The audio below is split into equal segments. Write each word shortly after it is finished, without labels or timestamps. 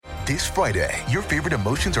This Friday, your favorite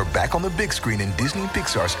emotions are back on the big screen in Disney and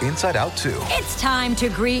Pixar's Inside Out 2. It's time to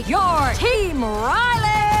greet your Team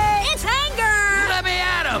Riley. It's anger. Let me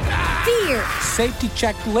at him. Fear. Safety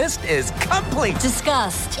checklist is complete.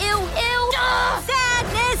 Disgust. Ew.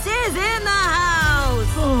 Sadness is in the house.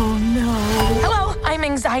 Oh, no. Hello, I'm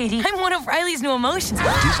anxiety. I'm one of Riley's new emotions.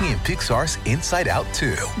 Disney and Pixar's Inside Out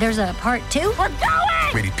 2. There's a part 2? We're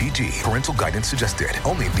going! Rated PG. Parental guidance suggested.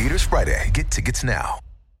 Only in theaters Friday. Get tickets now.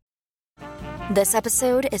 This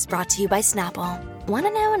episode is brought to you by Snapple. Want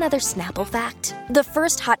to know another Snapple fact? The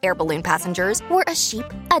first hot air balloon passengers were a sheep,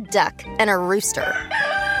 a duck, and a rooster.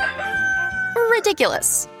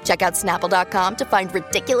 Ridiculous. Check out Snapple.com to find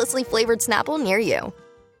ridiculously flavored Snapple near you.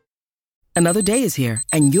 Another day is here,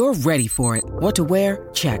 and you're ready for it. What to wear?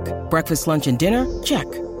 Check. Breakfast, lunch, and dinner? Check.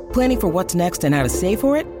 Planning for what's next and how to save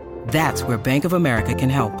for it? That's where Bank of America can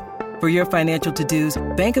help. For your financial to-dos,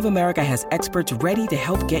 Bank of America has experts ready to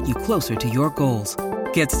help get you closer to your goals.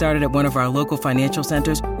 Get started at one of our local financial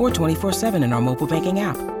centers or 24/7 in our mobile banking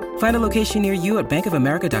app. Find a location near you at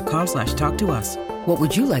bankofamerica.com/talktous. What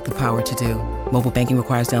would you like the power to do? Mobile banking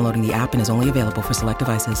requires downloading the app and is only available for select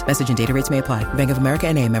devices. Message and data rates may apply. Bank of America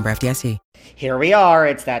N.A., member FDIC. Here we are.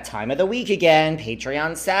 It's that time of the week again.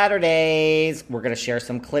 Patreon Saturdays. We're going to share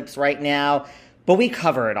some clips right now, but we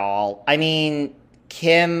cover it all. I mean,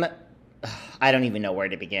 Kim, I don't even know where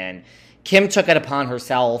to begin. Kim took it upon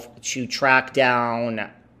herself to track down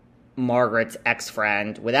Margaret's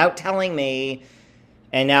ex-friend without telling me,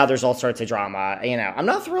 and now there's all sorts of drama. You know, I'm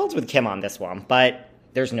not thrilled with Kim on this one, but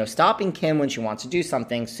there's no stopping Kim when she wants to do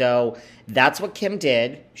something, so that's what Kim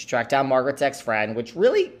did. She tracked down Margaret's ex-friend, which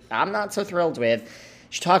really I'm not so thrilled with.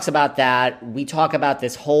 She talks about that. We talk about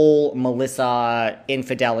this whole Melissa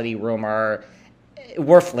infidelity rumor.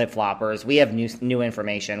 We're flip-floppers. We have new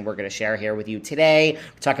information we're going to share here with you today.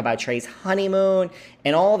 We talk about Trey's honeymoon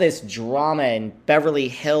and all this drama in Beverly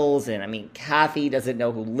Hills. And, I mean, Kathy doesn't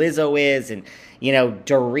know who Lizzo is. And, you know,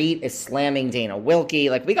 Dorit is slamming Dana Wilkie.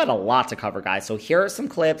 Like, we got a lot to cover, guys. So here are some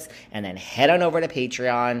clips. And then head on over to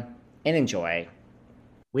Patreon and enjoy.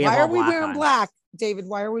 Why are we wearing black, David?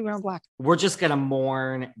 Why are we wearing black? We're just going to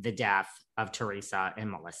mourn the death of Teresa and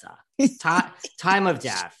Melissa. Time of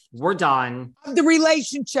death. We're done. The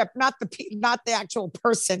relationship, not the actual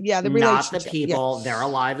person. Yeah, the relationship. Not the people. Yeah. They're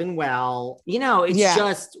alive and well. You know, it's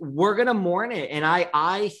just, we're going to mourn it. And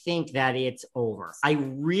I think that it's over. I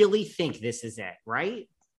really think this is it, right?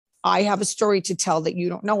 I have a story to tell that you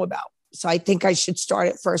don't know about. So I think I should start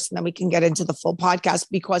it first and then we can get into the full podcast,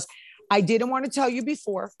 because I didn't want to tell you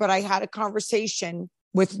before, but I had a conversation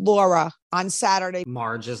with Laura on Saturday.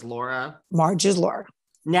 Marge is Laura.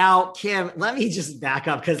 Now, Kim, let me just back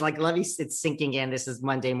up because, it's sinking in. This is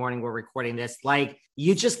Monday morning. We're recording this.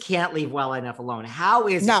 You just can't leave well enough alone. How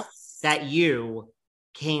is it that you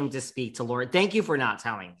came to speak to Laura? Thank you for not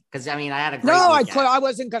telling me, because, I mean, I had a great weekend. I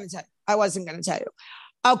wasn't going to tell you.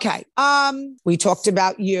 Okay. We talked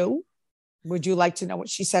about you. Would you like to know what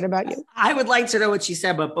she said about you? I would like to know what she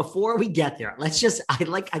said, but before we get there,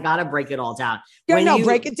 I got to break it all down.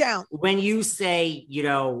 Break it down. When you say,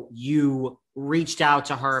 you reached out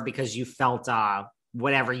to her because you felt,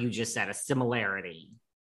 whatever you just said, a similarity.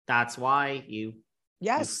 That's why you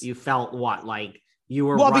felt what? Like you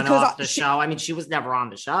were run off the show? I mean, she was never on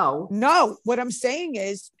the show. No, what I'm saying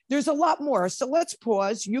is there's a lot more. So let's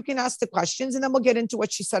pause. You can ask the questions and then we'll get into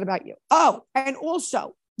what she said about you. Oh, and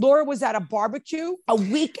also, Laura was at a barbecue a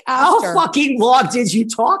week after. How fucking long did you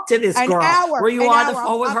talk to this girl? Hour. Were you on the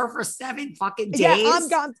phone with her for 7 fucking days? Yeah, I'm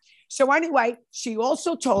gone. So anyway, she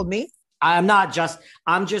also told me. I'm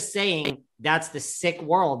just saying that's the sick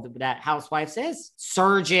world that Housewives is.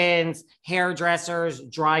 Surgeons, hairdressers,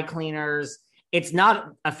 dry cleaners. It's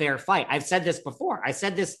not a fair fight. I've said this before. I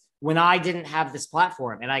said this when I didn't have this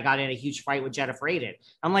platform and I got in a huge fight with Jennifer Aydin.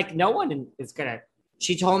 I'm like, no one is going to.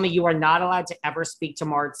 She told me you are not allowed to ever speak to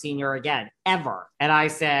Marge Sr. again, ever. And I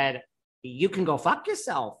said, you can go fuck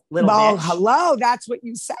yourself, little bitch. Hello, that's what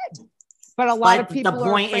you said. But a lot of people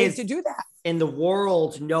are afraid to do that. In the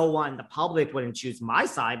world, the public wouldn't choose my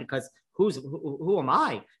side because who am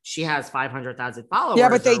I? She has 500,000 followers. Yeah,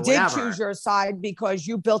 but they did choose your side because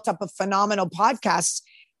you built up a phenomenal podcast.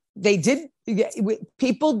 They did.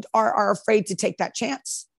 People are afraid to take that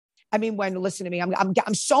chance. I mean, listen to me,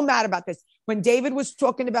 I'm so mad about this. When David was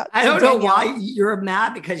talking about, I don't know why you're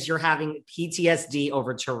mad, because you're having PTSD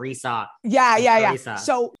over Teresa. Yeah.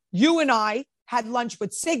 So you and I had lunch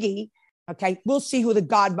with Siggy. Okay, we'll see who the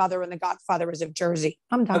godmother and the godfather is of Jersey.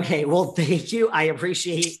 I'm done. Okay, well, thank you. I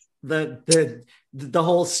appreciate the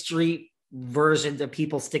whole street version of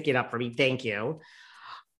people sticking up for me. Thank you.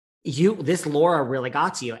 This Laura really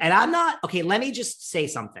got to you. And I'm not, okay, let me just say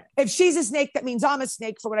something. If she's a snake, that means I'm a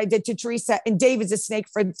snake for what I did to Teresa, and David's a snake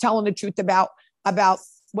for telling the truth about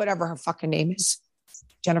whatever her fucking name is.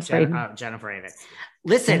 Jennifer Aiden.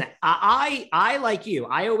 Listen, I like you.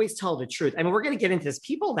 I always tell the truth. I mean, we're going to get into this.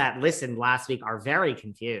 People that listened last week are very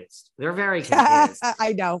confused. They're very confused.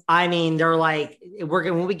 I know. I mean, they're like,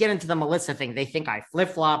 when we get into the Melissa thing, they think I flip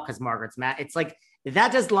flop because Margaret's mad. It's like,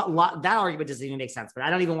 that argument doesn't even make sense, but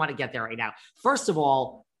I don't even want to get there right now. First of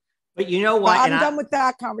all, but you know what? I'm done with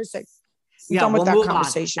that conversation. We'll move on.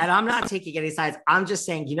 And I'm not taking any sides. I'm just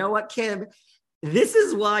saying, you know what, Kim? This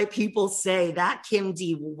is why people say that Kim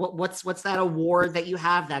D, what's that award that you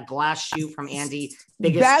have, that glass shoe from Andy,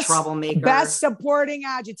 biggest troublemaker? Best supporting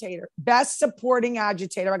agitator.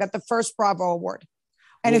 I got the first Bravo award.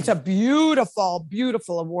 And it's a beautiful,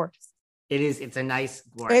 beautiful award. It is. It's a nice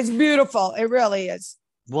award. It's beautiful. It really is.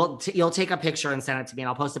 Well, you'll take a picture and send it to me and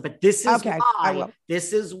I'll post it. But this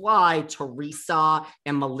is why Teresa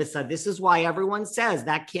and Melissa, this is why everyone says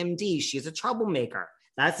that Kim D, she's a troublemaker.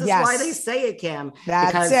 That's why they say it, Kim.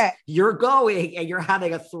 That's it. You're going and you're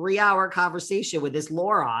having a 3-hour conversation with this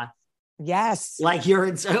Laura. Yes. Like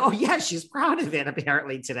she's proud of it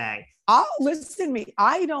apparently today. Oh, listen to me.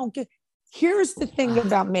 Here's the thing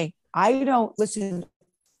about me. I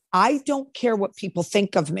don't care what people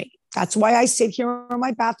think of me. That's why I sit here in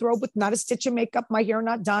my bathrobe with not a stitch of makeup, my hair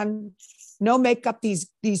not done, no makeup, these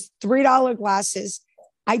 $3 glasses.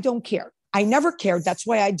 I don't care. I never cared. That's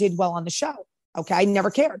why I did well on the show. Okay. I never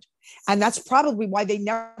cared. And that's probably why they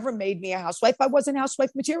never made me a housewife. I wasn't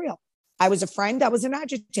housewife material. I was a friend. I was an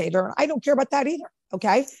agitator. I don't care about that either.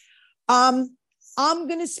 Okay. I'm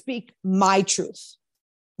going to speak my truth.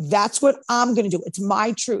 That's what I'm going to do. It's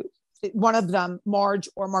my truth. One of them, Marge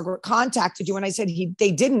or Margaret, contacted you. And I said,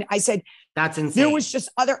 they didn't. I said, that's insane.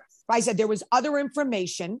 There was other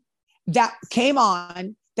information that came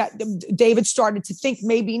on that David started to think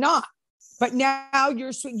maybe not. But now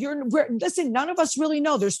listen, none of us really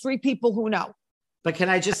know. There's 3 people who know. But can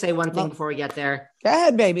I just say one thing before we get there? Go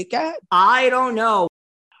ahead, baby. Go ahead. I don't know.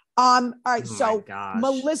 All right. So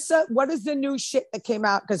Melissa, what is the new shit that came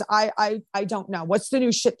out? Because I don't know. What's the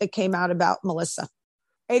new shit that came out about Melissa?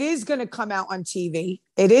 It is going to come out on TV.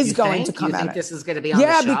 It is going to come out. You think this is going to be on the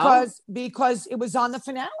show? Yeah, because it was on the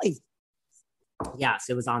finale. Yes,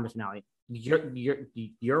 it was on the finale.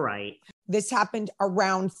 You're right. This happened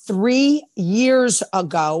around 3 years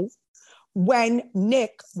ago when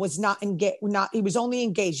Nick was not engaged. He was only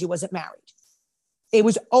engaged. He wasn't married. It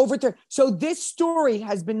was over there. So this story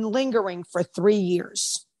has been lingering for 3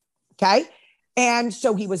 years. Okay. And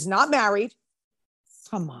so he was not married.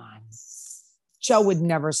 Come on. Joe would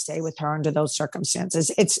never stay with her under those circumstances.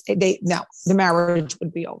 The marriage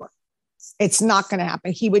would be over. It's not going to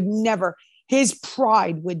happen. He would never, his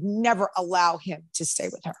pride would never allow him to stay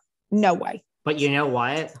with her. No way. But you know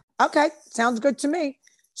what? Okay. Sounds good to me.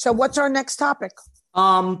 So what's our next topic?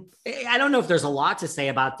 I don't know if there's a lot to say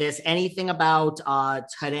about this. Anything about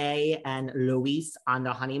Today and Luis on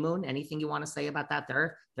the honeymoon? Anything you want to say about that?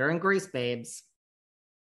 They're in Greece, babes.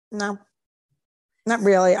 No, not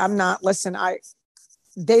really. I'm not. Listen,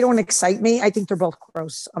 they don't excite me. I think they're both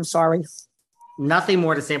gross. I'm sorry. Nothing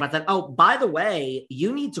more to say about that. Oh, by the way,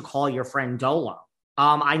 you need to call your friend Dolo.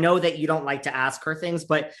 I know that you don't like to ask her things,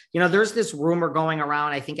 but there's this rumor going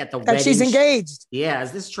around, I think at the wedding. She's engaged. Yeah.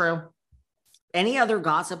 Is this true? Any other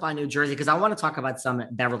gossip on New Jersey? Because I want to talk about some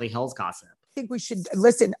Beverly Hills gossip. I think we should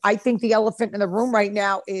listen. I think the elephant in the room right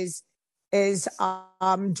now is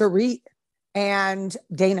Dorit and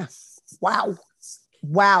Dana. Wow.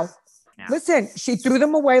 Yeah. Listen, she threw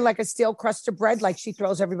them away like a stale crust of bread, like she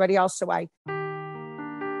throws everybody else away.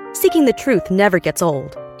 Seeking the truth never gets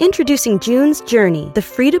old. Introducing June's Journey, the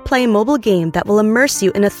free-to-play mobile game that will immerse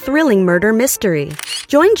you in a thrilling murder mystery.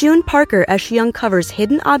 Join June Parker as she uncovers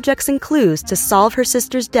hidden objects and clues to solve her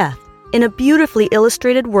sister's death in a beautifully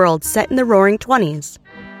illustrated world set in the Roaring '20s.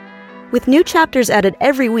 With new chapters added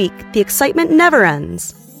every week, the excitement never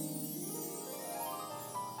ends.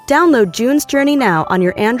 Download June's Journey now on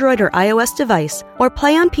your Android or iOS device or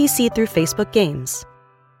play on PC through Facebook Games.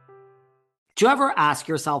 Do you ever ask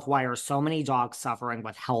yourself why are so many dogs suffering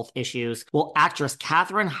with health issues? Well, actress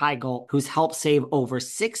Katherine Heigl, who's helped save over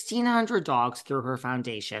 1,600 dogs through her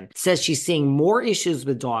foundation, says she's seeing more issues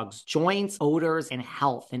with dogs' joints, odors, and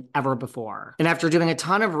health than ever before. And after doing a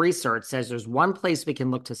ton of research, says there's one place we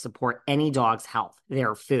can look to support any dog's health,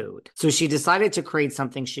 their food. So she decided to create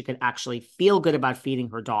something she could actually feel good about feeding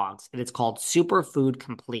her dogs, and it's called Superfood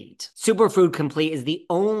Complete. Superfood Complete is the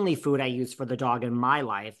only food I use for the dog in my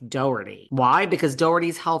life, Doherty. Why? Why? Because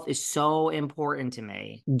Doherty's health is so important to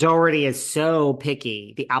me. Doherty is so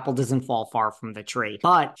picky. The apple doesn't fall far from the tree,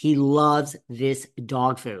 but he loves this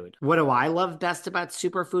dog food. What do I love best about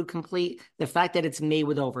Superfood Complete? The fact that it's made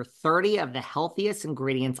with over 30 of the healthiest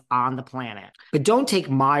ingredients on the planet. But don't take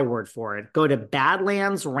my word for it. Go to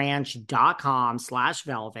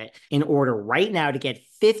badlandsranch.com/velvet and order right now to get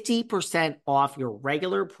 50% off your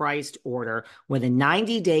regular priced order with a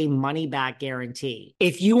 90-day money-back guarantee.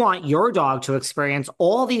 If you want your dog to experience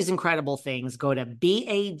all these incredible things, go to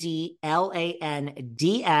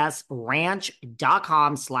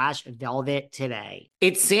badlandsranch.com/velvet today.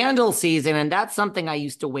 It's sandal season, and that's something I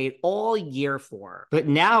used to wait all year for. But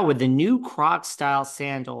now with the new Crocs style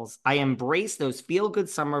sandals, I embrace those feel-good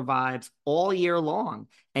summer vibes all year long.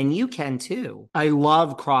 And you can too. I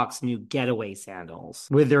love Crocs' new Getaway sandals.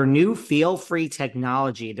 With their new feel-free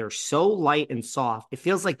technology, they're so light and soft, it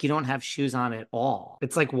feels like you don't have shoes on at all.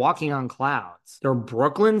 It's like walking on clouds. They're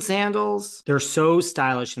Brooklyn sandals. They're so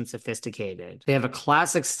stylish and sophisticated. They have a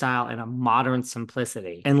classic style and a modern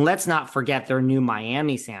simplicity. And let's not forget their new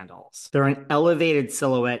Miami sandals. They're an elevated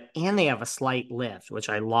silhouette and they have a slight lift, which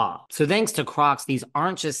I love. So thanks to Crocs, these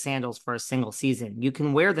aren't just sandals for a single season. You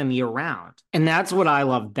can wear them year-round. And that's what I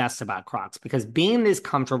love best about Crocs, because being this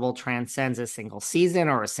comfortable transcends a single season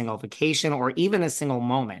or a single vacation or even a single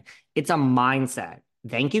moment. It's a mindset.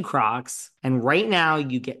 Thank you, Crocs. And right now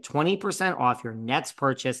you get 20% off your next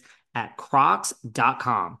purchase at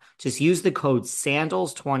crocs.com. Just use the code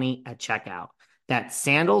SANDALS20 at checkout. That's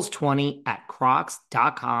SANDALS20 at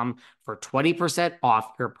crocs.com for 20%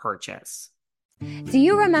 off your purchase. Do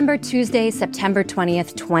you remember Tuesday, September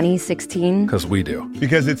 20th, 2016? Because we do.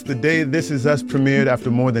 Because it's the day This Is Us premiered after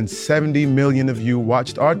more than 70 million of you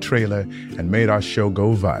watched our trailer and made our show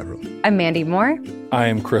go viral. I'm Mandy Moore. I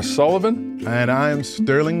am Chris Sullivan. And I am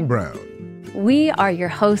Sterling Brown. We are your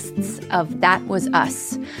hosts of That Was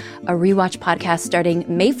Us, a rewatch podcast starting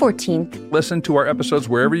May 14th. Listen to our episodes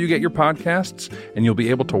wherever you get your podcasts, and you'll be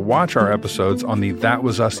able to watch our episodes on the That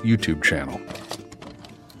Was Us YouTube channel.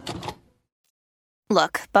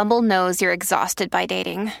 Look, Bumble knows you're exhausted by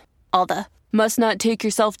dating. All the, must not take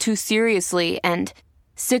yourself too seriously, and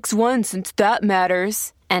 6'1" since that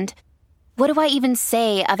matters, and what do I even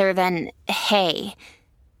say other than, hey?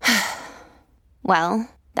 Well,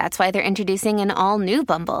 that's why they're introducing an all-new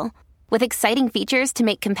Bumble, with exciting features to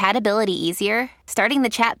make compatibility easier, starting the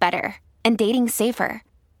chat better, and dating safer.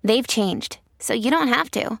 They've changed, so you don't have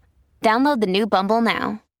to. Download the new Bumble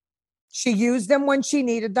now. She used them when she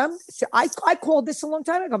needed them. So I called this a long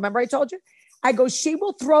time ago. Remember I told you? I go, she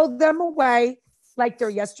will throw them away like they're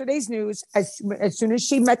yesterday's news. As soon as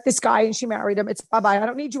she met this guy and she married him, it's bye-bye. I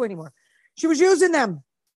don't need you anymore. She was using them.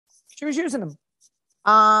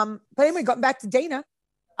 But anyway, going back to Dana,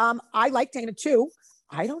 I like Dana too.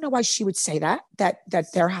 I don't know why she would say that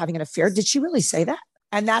they're having an affair. Did she really say that?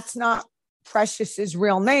 And that's not Precious's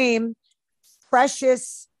real name.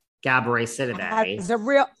 Precious Gabourey Sidibe is a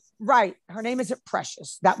real... Right. Her name isn't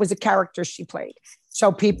Precious. That was a character she played.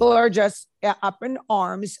 So people are just up in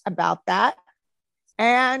arms about that.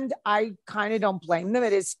 And I kind of don't blame them.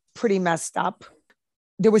 It is pretty messed up.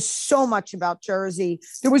 There was so much about Jersey.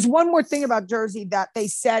 There was one more thing about Jersey that they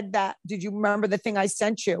said that, did you remember the thing I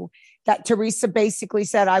sent you? That Teresa basically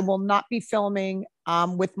said, I will not be filming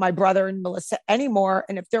with my brother and Melissa anymore.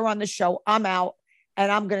 And if they're on the show, I'm out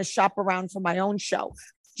and I'm going to shop around for my own show.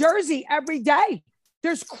 Jersey every day.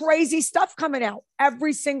 There's crazy stuff coming out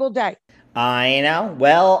every single day. I know.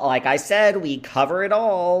 Well, like I said, we cover it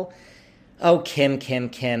all. Oh, Kim.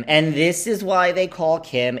 And this is why they call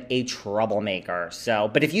Kim a troublemaker. So,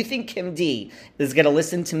 but if you think Kim D is going to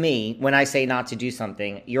listen to me when I say not to do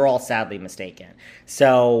something, you're all sadly mistaken.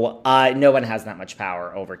 So, no one has that much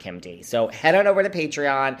power over Kim D. So head on over to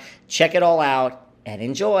Patreon, check it all out, and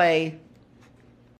enjoy.